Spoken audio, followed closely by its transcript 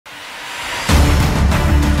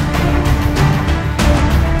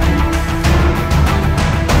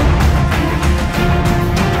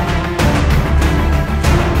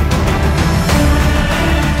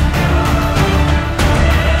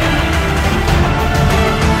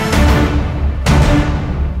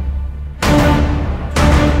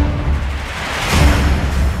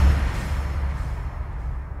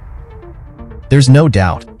There's no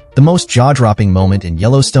doubt, the most jaw-dropping moment in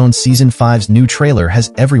Yellowstone Season 5's new trailer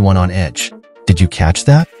has everyone on edge. Did you catch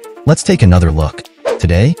that? Let's take another look.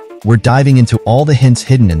 Today, we're diving into all the hints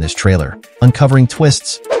hidden in this trailer, uncovering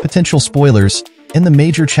twists, potential spoilers, and the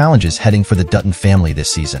major challenges heading for the Dutton family this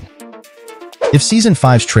season. If Season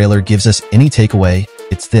 5's trailer gives us any takeaway,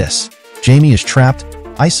 it's this. Jamie is trapped,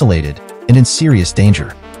 isolated, and in serious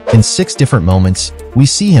danger. In 6 different moments, we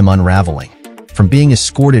see him unraveling. From being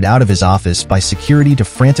escorted out of his office by security to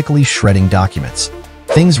frantically shredding documents.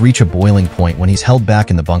 Things reach a boiling point when he's held back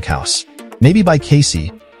in the bunkhouse. Maybe by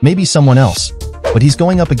Casey, maybe someone else, but he's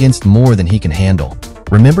going up against more than he can handle.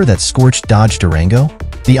 Remember that scorched Dodge Durango?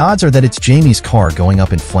 The odds are that it's Jamie's car going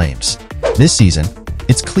up in flames. This season,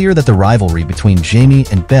 it's clear that the rivalry between Jamie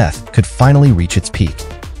and Beth could finally reach its peak.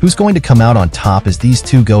 Who's going to come out on top as these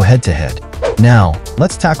two go head-to-head? Now,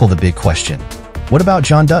 let's tackle the big question. What about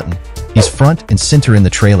John Dutton? He's front and center in the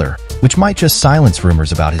trailer, which might just silence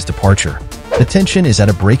rumors about his departure. The tension is at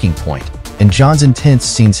a breaking point, and John's intense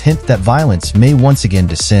scenes hint that violence may once again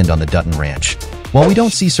descend on the Dutton ranch. While we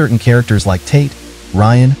don't see certain characters like Tate,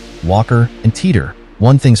 Ryan, Walker, and Teeter,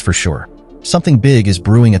 one thing's for sure. Something big is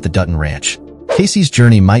brewing at the Dutton ranch. Casey's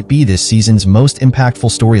journey might be this season's most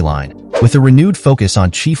impactful storyline, with a renewed focus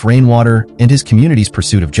on Chief Rainwater and his community's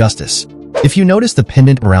pursuit of justice. If you notice the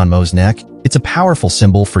pendant around Mo's neck, it's a powerful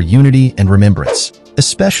symbol for unity and remembrance,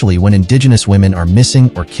 especially when Indigenous women are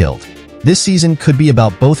missing or killed. This season could be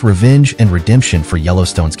about both revenge and redemption for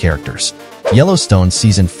Yellowstone's characters. Yellowstone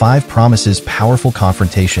Season 5 promises powerful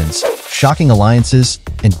confrontations, shocking alliances,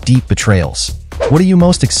 and deep betrayals. What are you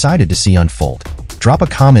most excited to see unfold? Drop a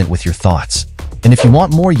comment with your thoughts. And if you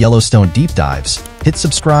want more Yellowstone deep dives, hit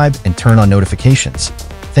subscribe and turn on notifications.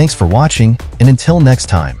 Thanks for watching, and until next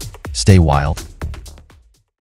time, stay wild.